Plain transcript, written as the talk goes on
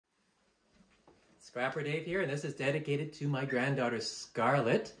Scrapper Dave here, and this is dedicated to my granddaughter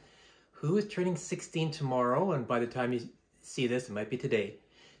Scarlett, who is turning 16 tomorrow, and by the time you see this, it might be today.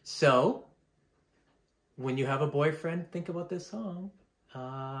 So, when you have a boyfriend, think about this song.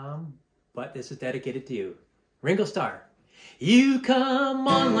 But this is dedicated to you. Ringo Starr. You come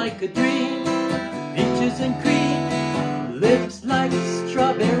on like a dream, peaches and cream, lips like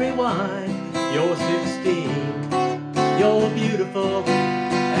strawberry wine. You're 16, you're beautiful,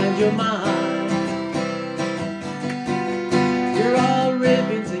 and you're mine. You're all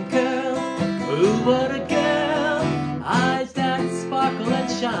ribbons and curls, ooh, what a girl, eyes that sparkle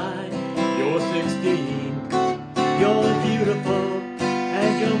and shine. You're 16, you're beautiful,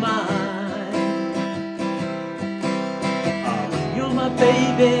 and you're mine. Oh, you're my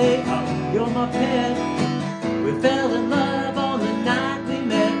baby, oh, you're my pet. We fell in love on the night we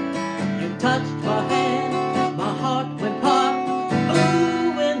met. You touched my hand, my heart went pop.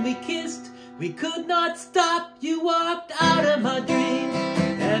 Ooh, when we kissed, we could not stop. You walked out of my dreams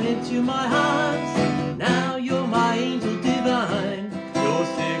and into my arms. Now you're my angel divine. You're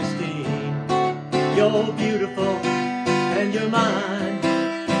 16, you're beautiful, and you're mine.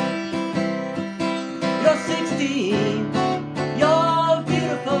 You're 16, you're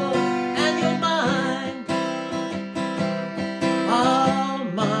beautiful, and you're mine. All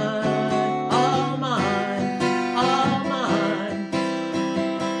mine, all mine, all mine.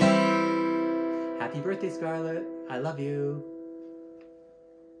 Happy birthday, Scarlett. I love you.